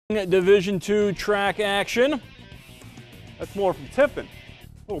Division II track action. That's more from Tippin.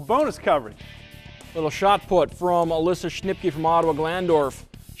 A little bonus coverage. Little shot put from Alyssa Schnipke from Ottawa-Glandorf.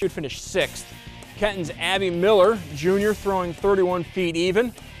 She would finish 6th. Kenton's Abby Miller, junior, throwing 31 feet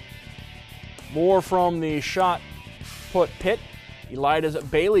even. More from the shot put pit. Elida's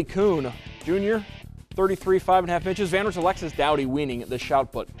Bailey Kuhn, junior, 33, 5.5 inches. Vander's Alexis Dowdy winning the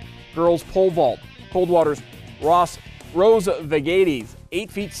shot put. Girls pole vault. Coldwater's Rose Vegades,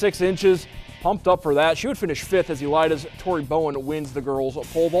 8 feet 6 inches. Pumped up for that. She would finish 5th as Elida's Tori Bowen wins the girls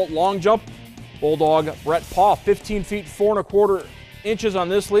pole vault. Long jump. Bulldog Brett Poff, 15 feet 4.25 inches on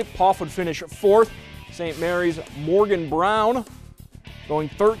this leap. Poff would finish 4th. St. Mary's Morgan Brown going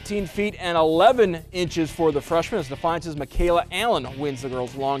 13 feet and 11 inches for the freshman as Defiance's Michaela Allen wins the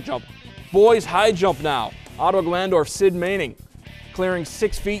girls' long jump. Boys high jump now. Ottawa-Glandorf Sid Manning clearing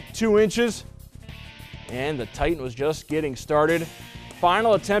 6 feet 2 inches. And the Titan was just getting started.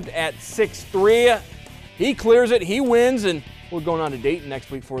 Final attempt at 6'3". He clears it, he wins, and we're going on to Dayton next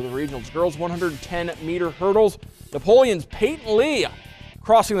week for the regionals. Girls 110-meter hurdles. Napoleon's Peyton Lee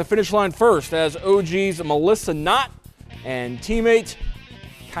crossing the finish line first as OG's Melissa Knott and teammate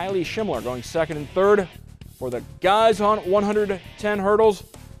Kylie Schimler going 2nd and 3rd. For the guys on 110 hurdles,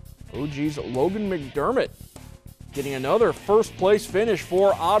 OG's Logan McDermott getting another first place finish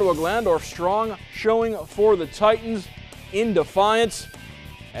for Ottawa-Glandorf. Strong showing for the Titans in Defiance.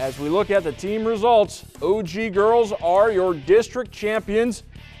 As we look at the team results, OG girls are your district champions.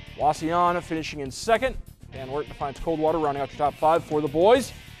 Wauseon finishing in 2nd. Van Wert Defiance Coldwater rounding out your top 5 for the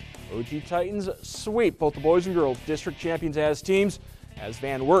boys. OG Titans sweep both the boys and girls district champions as teams, as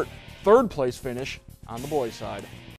Van Wert 3rd place finish on the boys side.